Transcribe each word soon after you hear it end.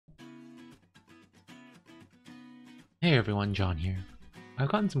Hey everyone, John here. I've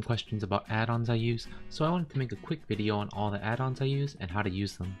gotten some questions about add-ons I use, so I wanted to make a quick video on all the add-ons I use and how to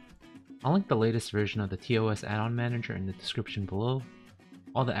use them. I'll link the latest version of the TOS add-on manager in the description below.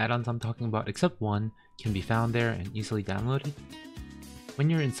 All the add-ons I'm talking about, except one, can be found there and easily downloaded. When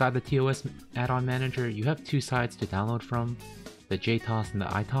you're inside the TOS add-on manager, you have two sides to download from, the JTOS and the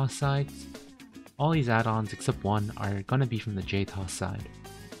ITOS sides. All these add-ons except one are going to be from the JTOS side.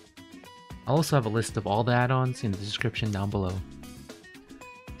 I'll also have a list of all the add-ons in the description down below.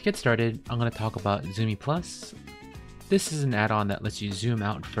 To get started, I'm going to talk about Zoomyplus. This is an add-on that lets you zoom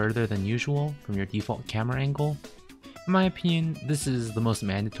out further than usual from your default camera angle. In my opinion, this is the most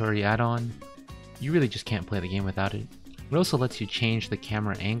mandatory add-on. You really just can't play the game without it. It also lets you change the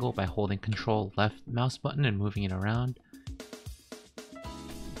camera angle by holding Control left mouse button and moving it around.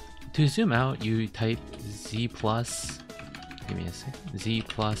 To zoom out, you type Z plus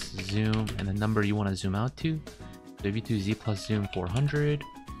zoom and the number you want to zoom out to. So if you do Z plus zoom 400,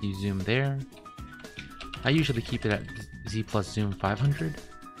 you zoom there. I usually keep it at Z plus zoom 500.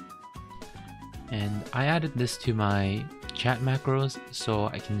 And I added this to my chat macros so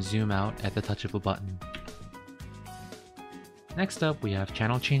I can zoom out at the touch of a button. Next up, we have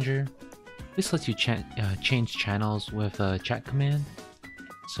Channel Changer. This lets you change channels with a chat command.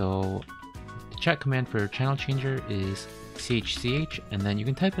 So the chat command for Channel Changer is CHCH, and then you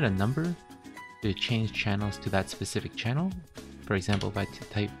can type in a number to change channels to that specific channel. For example, if I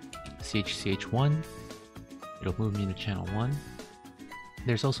type CHCH1, it'll move me to channel 1.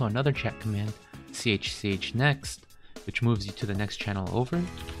 There's also another chat command, CHCH next, which moves you to the next channel over.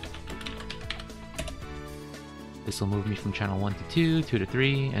 This will move me from channel 1 to 2, 2 to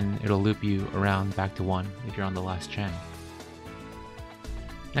 3, and it'll loop you around back to 1 if you're on the last channel.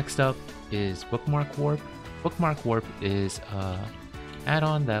 Next up is Bookmark Warp. Bookmark Warp is an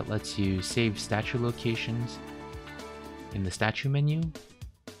add-on that lets you save statue locations in the statue menu.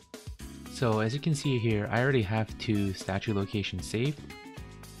 So as you can see here, I already have 2 statue locations saved.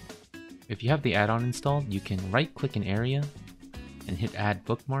 If you have the add-on installed, you can right-click an area and hit Add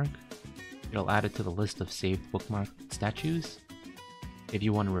Bookmark. It'll add it to the list of saved bookmark statues. If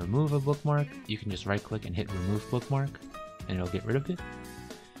you want to remove a bookmark, you can just right-click and hit Remove Bookmark, and it'll get rid of it.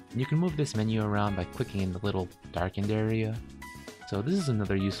 And you can move this menu around by clicking in the little darkened area. So this is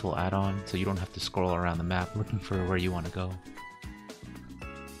another useful add-on, so you don't have to scroll around the map looking for where you want to go.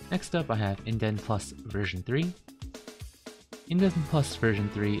 Next up, I have IndunPlus version 3. IndunPlus version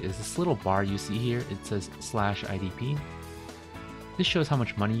 3 is this little bar you see here. It says /IDP. This shows how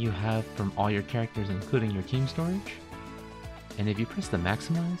much money you have from all your characters, including your team storage. And if you press the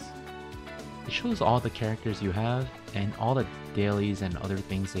maximize, it shows all the characters you have and all the dailies and other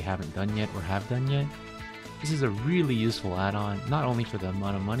things they haven't done yet or have done yet. This is a really useful add-on, not only for the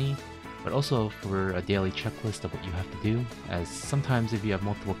amount of money, but also for a daily checklist of what you have to do, as sometimes if you have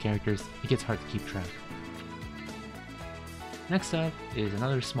multiple characters, it gets hard to keep track. Next up is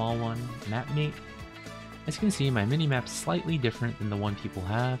another small one, MapMate. As you can see, my minimap is slightly different than the one people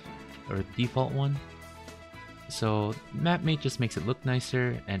have, or the default one. So MapMate just makes it look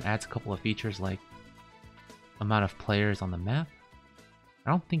nicer and adds a couple of features like amount of players on the map.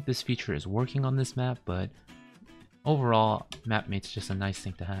 I don't think this feature is working on this map, but overall, MapMate's just a nice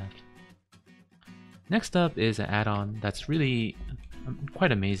thing to have. Next up is an add-on that's really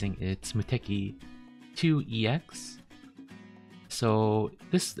quite amazing. It's Muteki2ex. So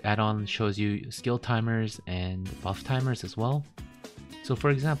this add-on shows you skill timers and buff timers as well. So for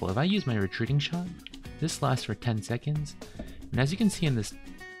example, if I use my retreating shot, this lasts for 10 seconds, and as you can see in this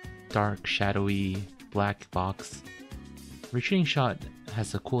dark, shadowy, black box, retreating shot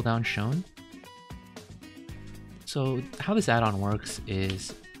has a cooldown shown. So how this add-on works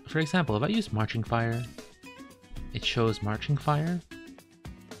is, for example, if I use Marching Fire, it shows Marching Fire.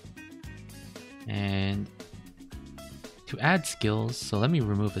 And to add skills, so let me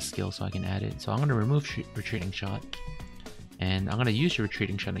remove a skill so I can add it. So I'm going to remove Retreating Shot, and I'm going to use your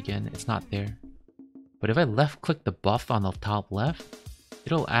Retreating Shot again. It's not there. But if I left click the buff on the top left,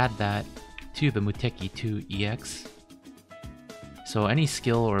 it'll add that to the Muteki2ex. So any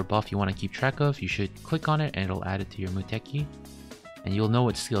skill or buff you want to keep track of, you should click on it and it'll add it to your Muteki. And you'll know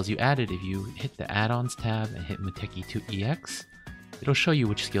what skills you added if you hit the add-ons tab and hit Muteki2ex. It'll show you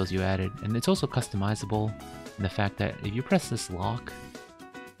which skills you added, and it's also customizable in the fact that if you press this lock,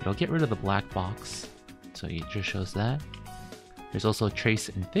 it'll get rid of the black box. So it just shows that. There's also Trace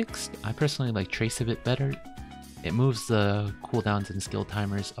and Fixed. I personally like Trace a bit better. It moves the cooldowns and skill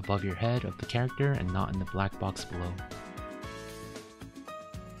timers above your head of the character and not in the black box below.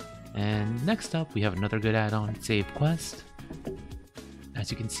 And next up, we have another good add-on, SaveQuest.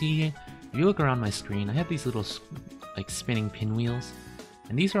 As you can see, if you look around my screen, I have these little like spinning pinwheels,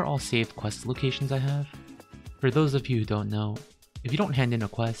 and these are all saved quest locations I have. For those of you who don't know, if you don't hand in a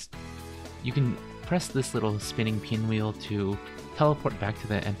quest, you can press this little spinning pinwheel to teleport back to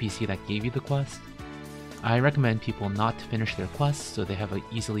the NPC that gave you the quest. I recommend people not to finish their quests so they have an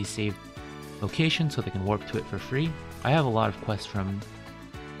easily saved location so they can warp to it for free. I have a lot of quests from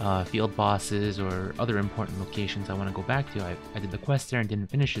field bosses or other important locations I want to go back to. I did the quest there and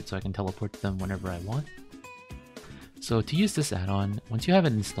didn't finish it, so I can teleport to them whenever I want. So to use this add-on, once you have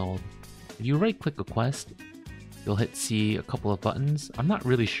it installed, if you right click a quest, you'll hit see a couple of buttons. I'm not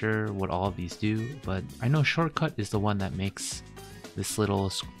really sure what all of these do, but I know shortcut is the one that makes this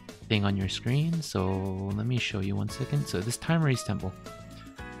little thing on your screen. So let me show you 1 second. So this time race temple,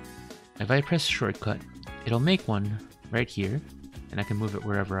 if I press shortcut, it'll make one right here, and I can move it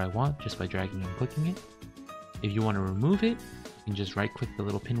wherever I want just by dragging and clicking it. If you want to remove it, you can just right click the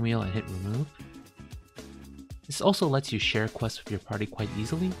little pinwheel and hit remove. This also lets you share quests with your party quite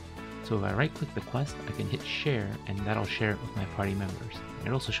easily. So if I right click the quest, I can hit share, and that'll share it with my party members.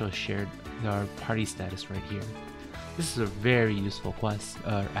 It also shows shared our party status right here. This is a very useful quest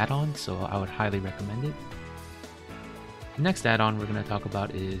add-on, so I would highly recommend it. The next add-on we're going to talk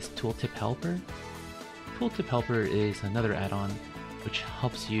about is Tooltip Helper. Tooltip Helper is another add-on which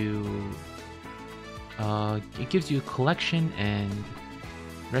helps you, it gives you collection and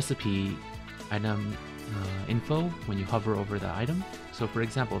recipe item info when you hover over the item. So for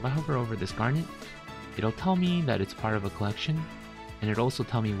example, if I hover over this garnet, it'll tell me that it's part of a collection, and it'll also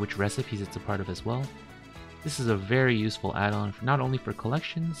tell me which recipes it's a part of as well. This is a very useful add-on not only for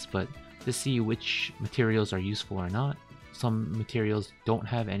collections, but to see which materials are useful or not. Some materials don't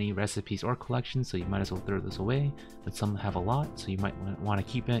have any recipes or collections, so you might as well throw this away, but some have a lot, so you might want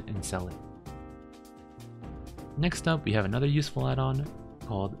to keep it and sell it. Next up, we have another useful add-on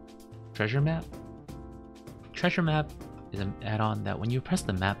called Treasure Map. Treasure Map is an add-on that when you press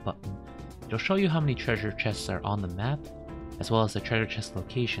the map button, it'll show you how many treasure chests are on the map, as well as the treasure chest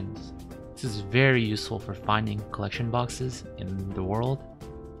locations. This is very useful for finding collection boxes in the world,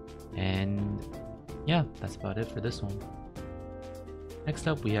 and yeah, that's about it for this one. Next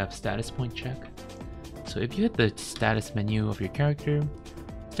up, we have Status Point Check. So if you hit the status menu of your character,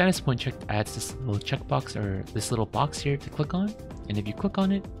 Status Point Check adds this little checkbox or this little box here to click on, and if you click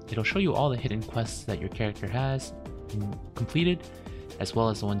on it, it'll show you all the hidden quests that your character has completed, as well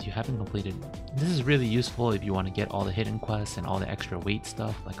as the ones you haven't completed. This is really useful if you want to get all the hidden quests and all the extra weight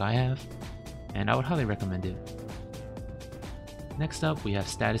stuff like I have, and I would highly recommend it. Next up, we have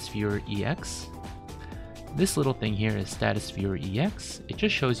Status Viewer EX. This little thing here is Status Viewer EX. It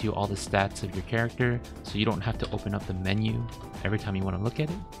just shows you all the stats of your character, so you don't have to open up the menu every time you want to look at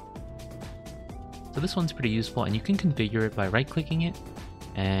it. So this one's pretty useful, and you can configure it by right-clicking it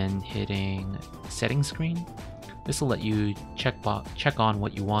and hitting Settings screen. This will let you check on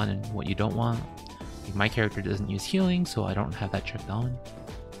what you want and what you don't want. Like my character doesn't use healing, so I don't have that checked on.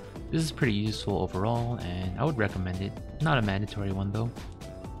 This is pretty useful overall, and I would recommend it. Not a mandatory one though.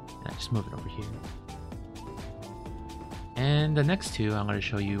 I'll just move it over here. And the next two I'm going to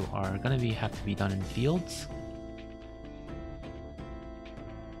show you are going to have to be done in fields.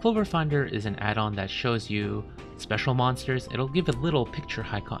 CloverFinder is an add-on that shows you special monsters. It'll give a little picture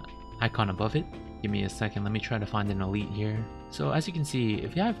icon above it. Give me a second, let me try to find an elite here. So as you can see,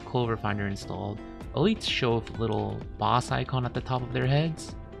 if you have CloverFinder installed, elites show a little boss icon at the top of their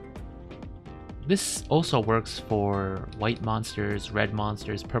heads. This also works for white monsters, red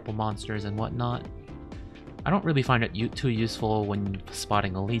monsters, purple monsters, and whatnot. I don't really find it too useful when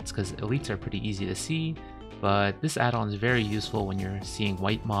spotting elites, because elites are pretty easy to see, but this add-on is very useful when you're seeing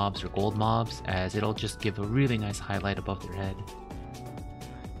white mobs or gold mobs, as it'll just give a really nice highlight above their head.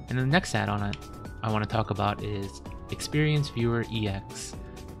 And the next add-on I want to talk about is Experience Viewer EX.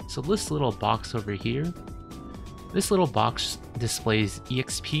 So this little box over here, this little box displays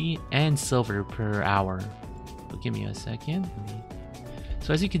EXP and silver per hour. So give me a second.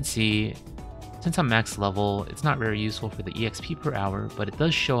 So as you can see, since I'm max level, it's not very useful for the EXP per hour, but it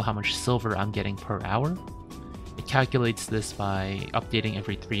does show how much silver I'm getting per hour. It calculates this by updating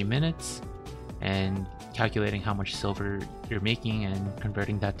every 3 minutes and calculating how much silver you're making and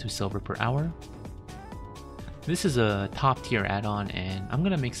converting that to silver per hour. This is a top tier add-on, and I'm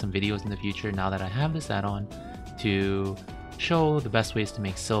going to make some videos in the future now that I have this add-on to show the best ways to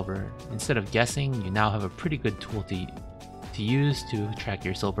make silver. Instead of guessing, you now have a pretty good tool to use to track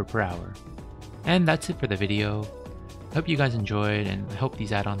your silver per hour. And that's it for the video. I hope you guys enjoyed, and I hope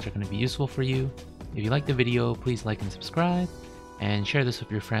these add-ons are going to be useful for you. If you liked the video, please like and subscribe, and share this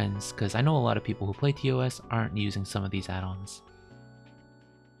with your friends, because I know a lot of people who play TOS aren't using some of these add-ons.